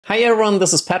Hi everyone,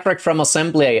 this is Patrick from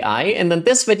AssemblyAI, and in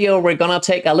this video we're gonna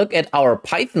take a look at our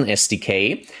Python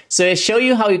SDK. So I show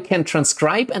you how you can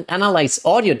transcribe and analyze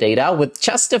audio data with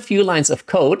just a few lines of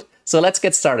code. So let's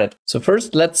get started. So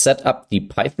first, let's set up the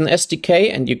Python SDK,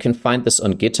 and you can find this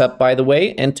on GitHub, by the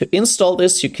way. And to install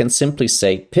this, you can simply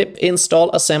say pip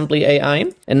install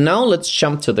AssemblyAI. And now let's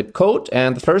jump to the code.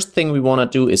 And the first thing we want to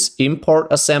do is import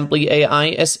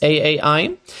AssemblyAI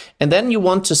SAAI. And then you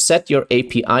want to set your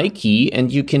API key,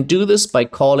 and you can do this by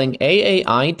calling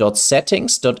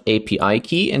aai.settings.api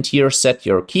key, and here set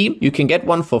your key. You can get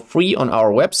one for free on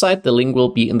our website. The link will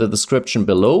be in the description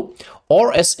below.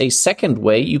 Or as a second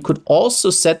way, you could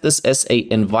also set this as an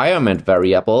environment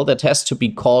variable that has to be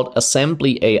called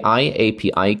AssemblyAI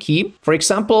API key. For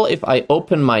example, if I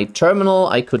open my terminal,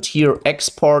 I could here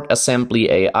export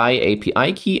AssemblyAI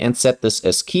API key and set this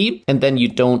as key. And then you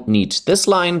don't need this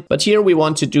line. But here we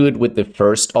want to do it with the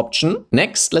first option.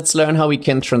 Next, let's learn how we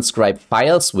can transcribe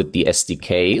files with the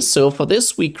SDK. So for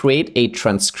this, we create a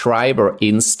transcriber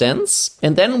instance.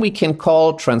 And then we can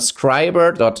call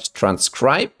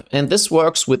transcriber.transcribe. And this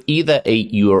works with either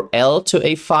a URL to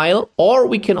a file, or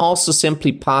we can also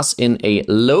simply pass in a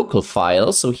local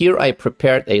file. So here I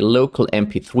prepared a local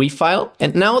MP3 file.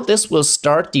 And now this will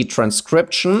start the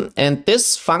transcription, and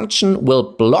this function will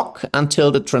block until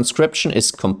the transcription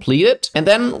is completed. And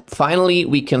then finally,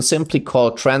 we can simply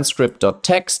call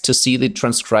transcript.text to see the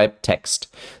transcribed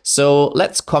text. So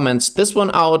let's comment this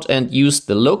one out and use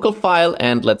the local file,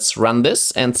 and let's run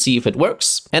this and see if it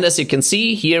works. And as you can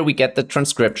see, here we get the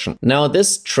transcription. Now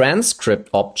this transcript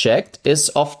object is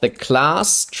of the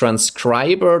class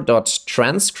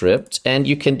transcriber.transcript, and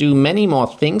you can do many more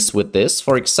things with this.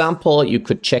 For example, you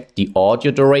could check the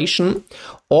audio duration,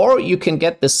 or you can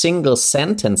get the single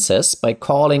sentences by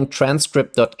calling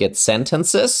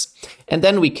transcript.getSentences. And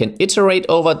then we can iterate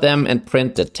over them and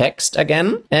print the text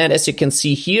again. And as you can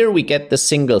see here, we get the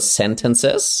single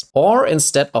sentences. Or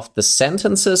instead of the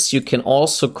sentences, you can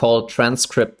also call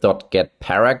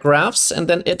transcript.getParagraphs and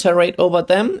then iterate over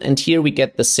them. And here we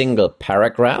get the single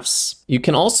paragraphs. You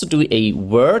can also do a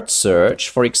word search.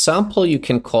 For example, you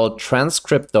can call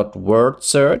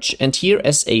transcript.wordSearch. And here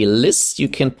as a list, you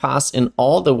can pass in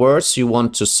all the words you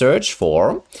want to search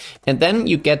for. And then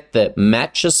you get the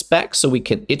matches back, so we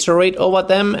can iterate over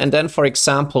them. And then, for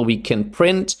example, we can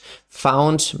print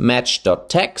found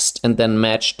match.text and then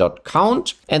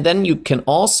match.count. And then you can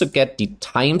also get the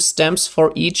timestamps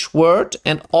for each word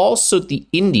and also the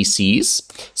indices.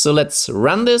 So let's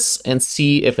run this and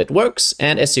see if it works.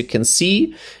 And as you can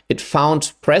see, it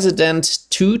found president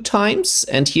 2 times.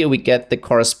 And here we get the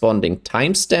corresponding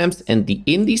timestamps and the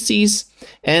indices.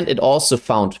 And it also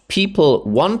found people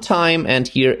 1 time, and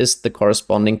here is the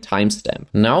corresponding timestamp.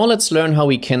 Now let's learn how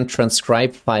we can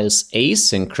transcribe files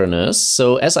asynchronous.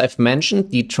 So as I've mentioned,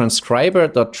 the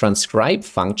transcriber.transcribe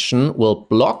function will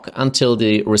block until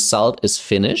the result is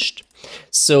finished.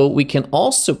 So we can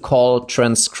also call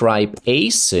transcribe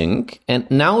async, and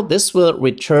now this will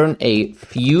return a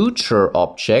future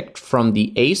object from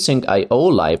the async.io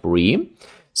library.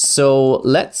 So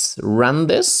let's run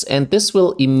this, and this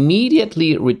will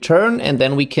immediately return, and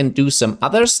then we can do some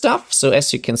other stuff. So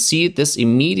as you can see, this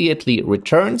immediately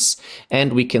returns,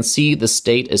 and we can see the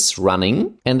state is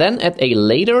running. And then at a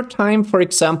later time, for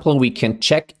example, we can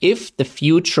check if the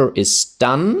future is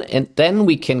done, and then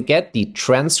we can get the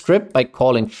transcript by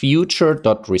calling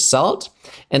future.result.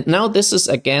 And now this is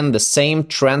again the same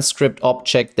transcript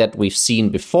object that we've seen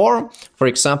before. For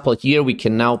example, here we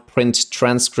can now print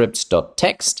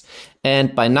transcript.text.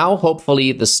 And by now,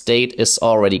 hopefully, the state is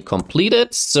already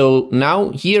completed. So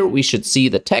now here we should see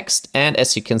the text. And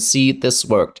as you can see, this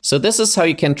worked. So this is how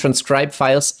you can transcribe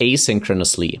files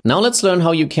asynchronously. Now let's learn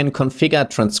how you can configure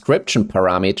transcription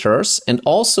parameters and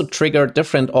also trigger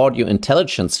different audio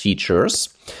intelligence features.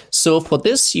 So for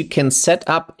this, you can set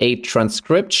up a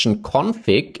transcription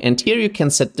config, and here you can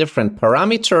set different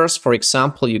parameters. For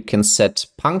example, you can set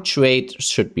punctuate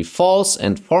should be false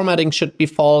and formatting should be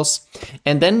false.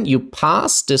 And then you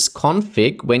pass this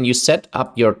config when you set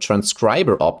up your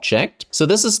transcriber object. So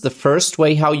this is the first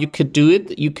way how you could do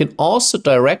it. You can also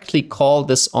directly call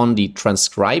this on the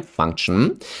transcribe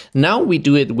function. Now we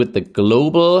do it with the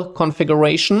global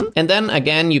configuration. And then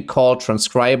again, you call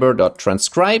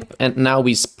transcriber.transcribe, and now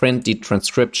we print the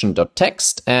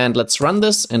transcription.text, and let's run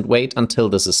this and wait until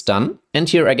this is done. And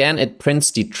here again, it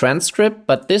prints the transcript,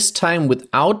 but this time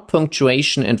without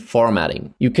punctuation and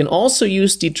formatting. You can also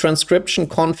use the transcription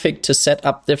config config to set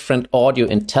up different audio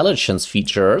intelligence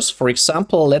features. For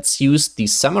example, let's use the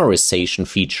summarization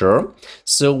feature.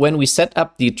 So when we set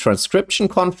up the transcription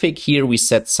config, here we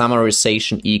set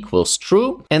summarization equals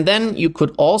true. And then you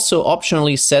could also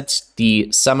optionally set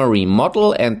the summary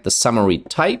model and the summary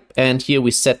type. And here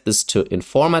we set this to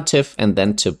informative and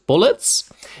then to bullets.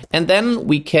 And then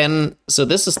we can, so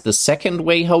this is the second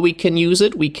way how we can use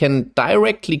it. We can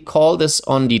directly call this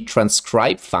on the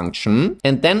transcribe function,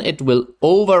 and then it will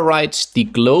overwrite the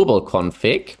global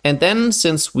config. And then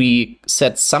since we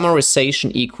set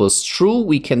summarization equals true,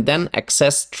 we can then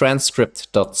access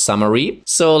transcript.summary.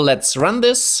 So let's run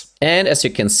this. And as you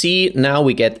can see, now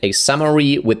we get a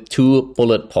summary with 2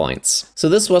 bullet points. So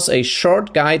this was a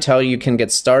short guide how you can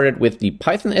get started with the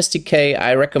Python SDK.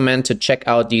 I recommend to check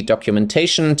out the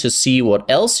documentation to see what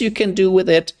else you can do with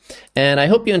it. And I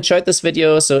hope you enjoyed this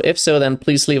video. So if so, then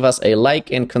please leave us a like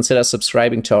and consider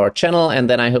subscribing to our channel. And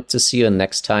then I hope to see you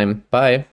next time. Bye.